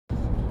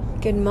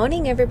Good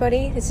morning,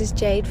 everybody. This is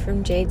Jade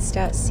from Jade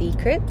Start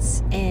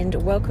Secrets, and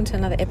welcome to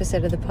another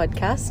episode of the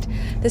podcast.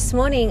 This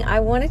morning, I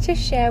wanted to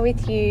share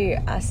with you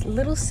a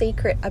little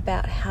secret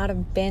about how to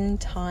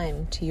bend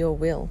time to your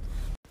will.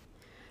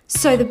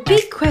 So the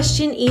big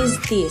question is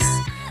this: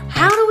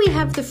 how do we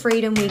have the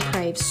freedom we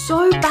crave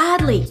so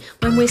badly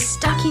when we're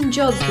stuck in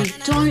jobs we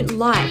don't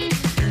like,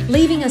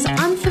 leaving us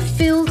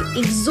unfulfilled,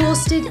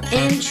 exhausted,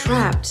 and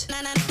trapped?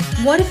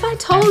 What if I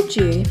told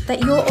you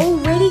that you're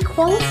already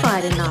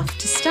qualified enough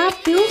to start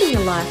building a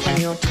life on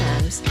your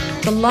terms,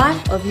 the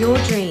life of your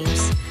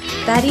dreams?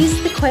 That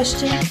is the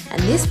question,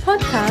 and this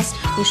podcast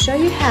will show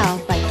you how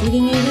by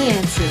giving you the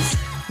answers.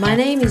 My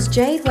name is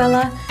Jade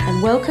Weller,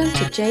 and welcome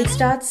to Jade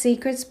Start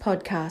Secrets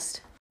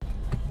podcast.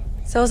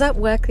 So I was at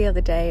work the other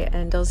day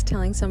and I was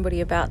telling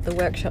somebody about the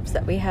workshops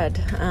that we had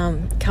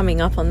coming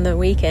up on the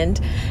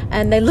weekend,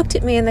 and they looked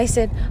at me and they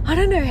said, "I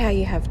don't know how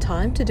you have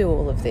time to do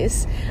all of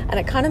this." And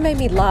it kind of made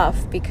me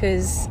laugh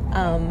because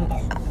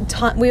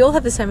we all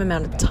have the same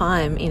amount of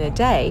time in a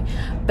day,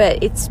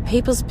 but it's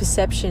people's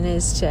perception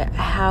as to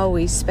how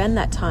we spend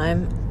that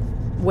time,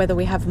 whether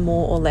we have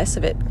more or less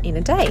of it in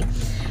a day.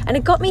 And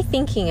it got me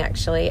thinking,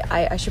 actually,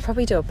 I should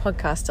probably do a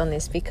podcast on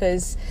this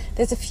because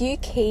there's a few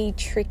key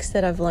tricks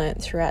that I've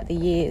learned throughout the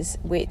years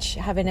which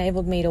have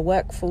enabled me to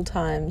work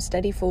full-time,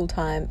 study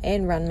full-time,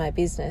 and run my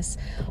business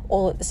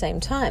all at the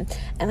same time.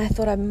 And I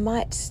thought I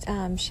might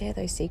share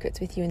those secrets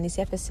with you in this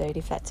episode,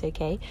 if that's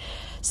okay.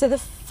 So the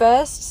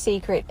first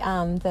secret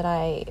that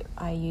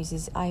I use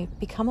is I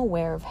become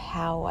aware of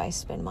how I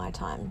spend my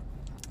time.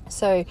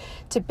 So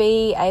to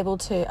be able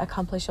to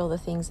accomplish all the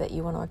things that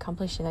you want to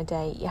accomplish in a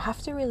day, you have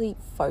to really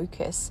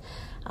focus.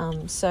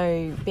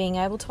 So being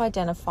able to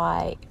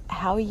identify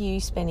how are you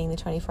spending the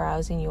 24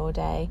 hours in your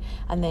day,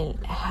 and then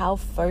how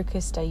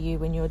focused are you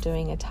when you're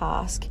doing a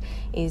task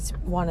is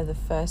one of the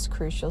first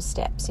crucial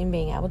steps in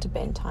being able to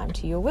bend time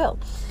to your will.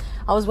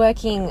 I was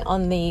working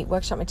on the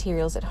workshop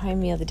materials at home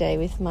the other day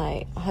with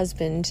my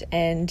husband,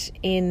 and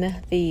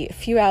in the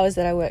few hours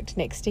that I worked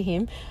next to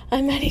him,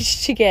 I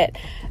managed to get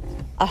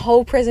a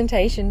whole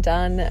presentation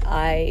done.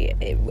 I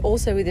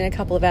also, within a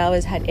couple of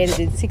hours, had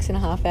edited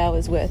 6.5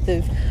 hours worth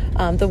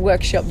of the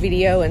workshop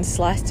video and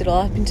sliced it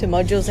all up into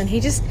modules. And he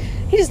just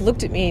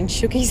looked at me and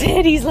shook his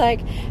head. He's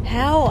like,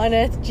 "How on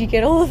earth did you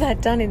get all of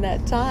that done in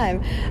that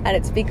time?" And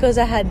it's because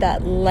I had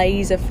that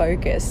laser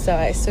focus. So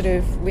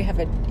we have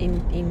an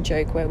in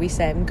joke where we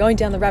say, "I'm going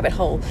down the rabbit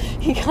hole."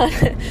 You kind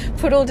of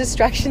put all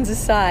distractions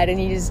aside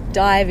and you just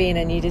dive in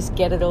and you just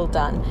get it all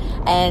done.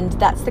 And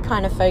that's the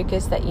kind of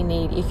focus that you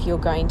need if you're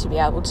going to be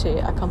able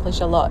to accomplish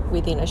a lot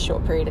within a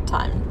short period of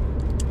time.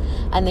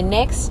 And the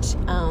next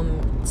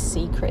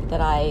secret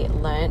that I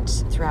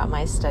learnt throughout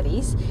my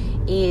studies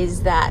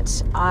is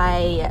that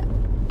I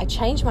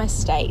change my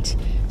state.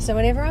 So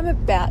whenever I'm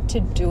about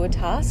to do a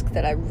task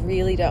that I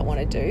really don't want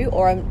to do,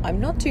 or I'm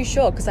not too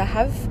sure, because I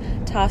have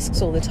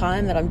tasks all the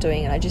time that I'm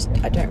doing and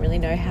I don't really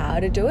know how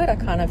to do it, I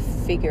kind of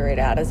figure it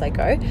out as I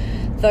go.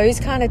 Those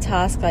kind of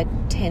tasks I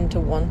tend to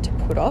want to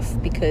put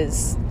off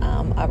because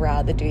I'd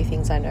rather do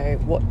things I know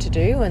what to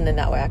do, and then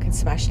that way I can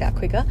smash it out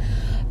quicker.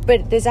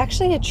 But there's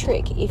actually a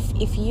trick.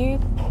 If you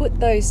put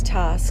those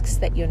tasks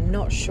that you're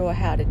not sure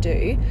how to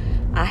do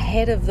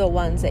ahead of the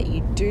ones that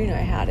you do know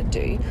how to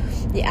do,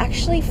 you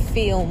actually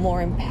feel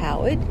more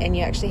empowered and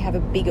you actually have a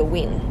bigger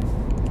win.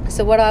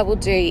 So what I will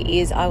do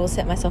is I will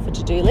set myself a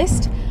to-do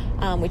list,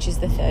 which is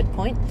the third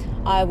point.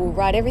 I will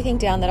write everything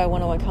down that I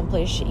want to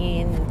accomplish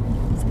in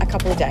a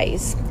couple of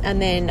days,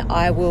 and then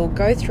I will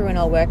go through and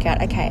I'll work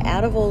out, okay,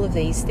 out of all of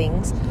these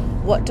things,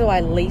 what do I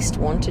least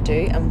want to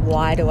do and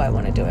why do I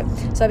want to do it?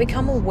 So I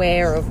become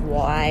aware of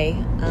why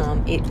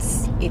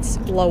it's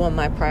low on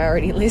my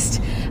priority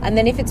list. And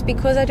then if it's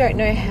because I don't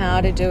know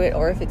how to do it,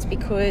 or if it's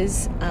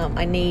because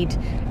I need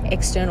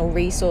external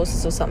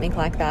resources or something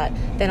like that,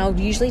 then I'll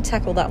usually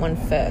tackle that one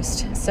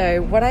first.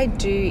 So what I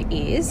do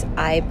is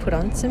I put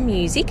on some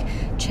music,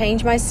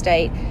 change my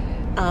state,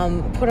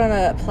 put on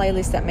a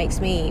playlist that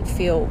makes me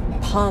feel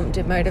pumped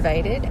and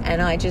motivated,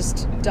 and I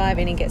just dive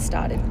in and get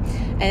started.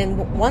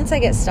 And once I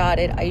get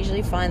started, I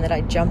usually find that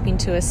I jump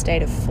into a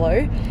state of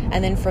flow,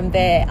 and then from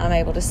there I'm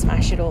able to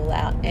smash it all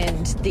out.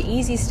 And the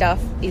easy stuff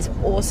is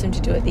awesome to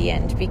do at the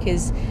end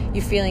because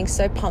you're feeling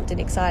so pumped and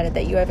excited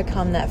that you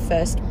overcome that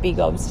first big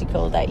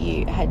obstacle that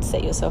you had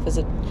set yourself as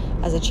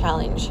a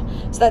challenge.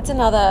 So that's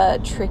another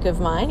trick of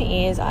mine,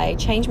 is I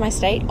change my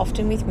state,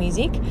 often with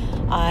music.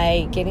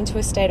 I get into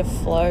a state of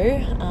flow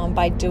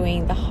by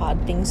doing the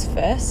hard things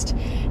first,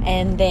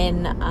 and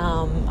then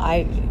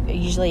I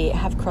usually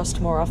have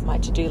crossed more off my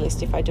to-do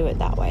list if I do it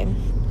that way.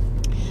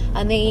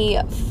 And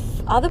the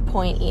other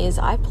point is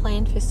I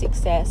plan for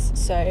success.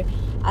 So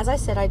as I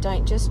said, I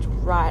don't just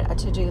write a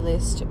to-do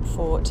list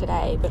for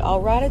today, but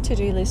I'll write a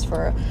to-do list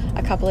for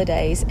a couple of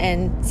days,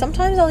 and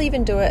sometimes I'll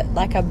even do it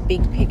like a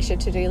big picture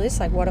to-do list,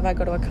 like what have I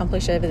got to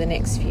accomplish over the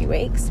next few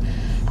weeks,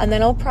 and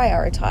then I'll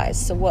prioritize,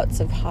 so what's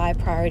of high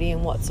priority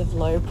and what's of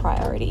low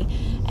priority,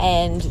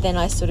 and then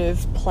I sort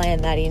of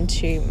plan that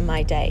into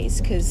my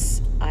days,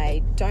 because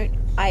I don't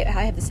I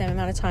have the same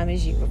amount of time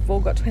as you. We've all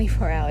got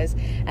 24 hours,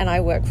 and I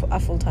work for a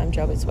full-time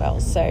job as well.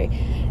 So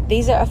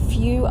these are a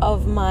few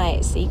of my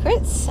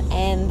secrets.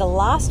 And the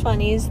last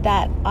one is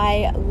that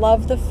I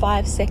love the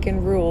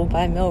 5-second rule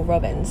by Mel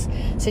Robbins.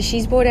 So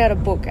she's brought out a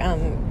book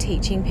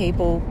teaching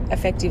people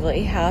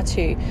effectively how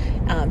to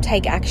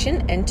take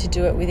action and to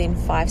do it within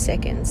 5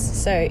 seconds.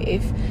 So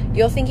if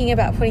you're thinking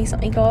about putting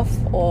something off,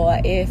 or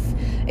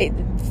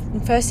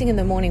first thing in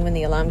the morning when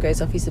the alarm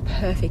goes off is a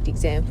perfect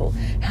example.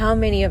 How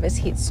many of us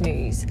hit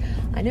snooze?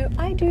 I know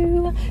I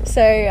do.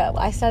 So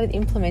I started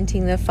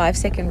implementing the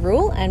 5-second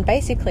rule, and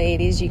basically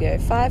it is you go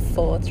 5,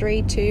 4,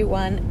 3, 2,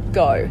 1,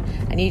 go.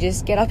 And you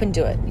just get up and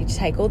do it. You just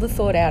take all the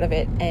thought out of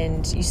it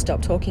and you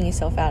stop talking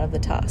yourself out of the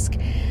task.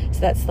 So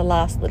that's the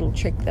last little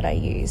trick that I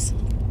use.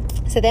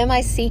 So they're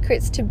my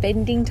secrets to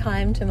bending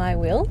time to my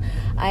will.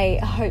 I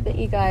hope that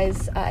you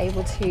guys are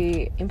able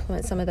to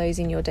implement some of those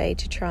in your day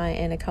to try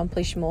and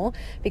accomplish more,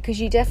 because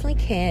you definitely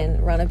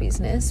can run a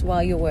business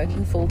while you're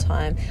working full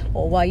time,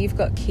 or while you've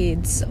got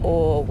kids,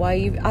 or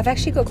I've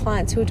actually got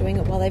clients who are doing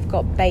it while they've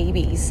got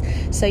babies.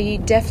 So you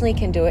definitely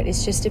can do it.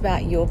 It's just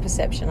about your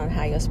perception on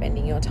how you're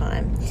spending your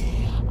time.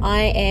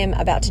 I am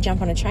about to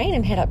jump on a train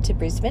and head up to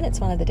Brisbane.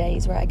 It's one of the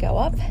days where I go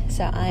up.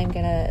 So I'm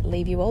going to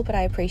leave you all, but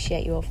I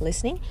appreciate you all for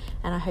listening,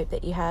 and I hope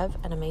that you have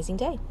an amazing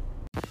day.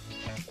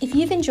 If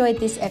you've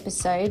enjoyed this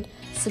episode,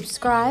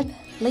 subscribe,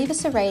 leave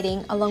us a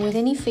rating along with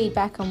any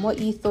feedback on what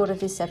you thought of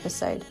this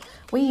episode.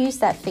 We use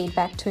that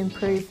feedback to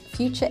improve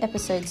future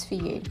episodes for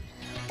you.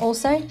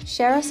 Also,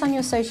 share us on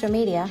your social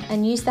media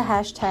and use the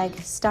hashtag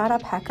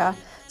StartupHacker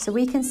so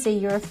we can see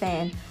you're a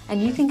fan,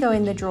 and you can go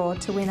in the draw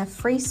to win a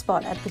free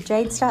spot at the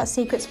Jade Start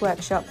Secrets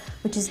workshop,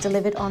 which is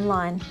delivered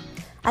online.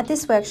 At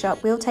this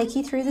workshop, we'll take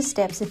you through the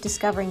steps of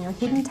discovering your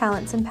hidden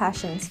talents and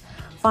passions,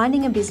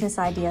 finding a business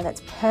idea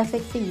that's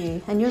perfect for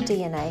you and your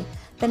DNA,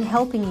 then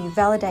helping you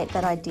validate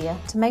that idea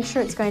to make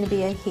sure it's going to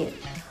be a hit.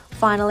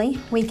 Finally,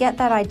 we get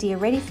that idea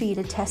ready for you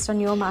to test on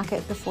your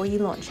market before you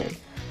launch it.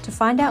 To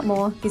find out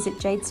more, visit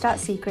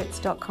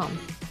jadestartsecrets.com.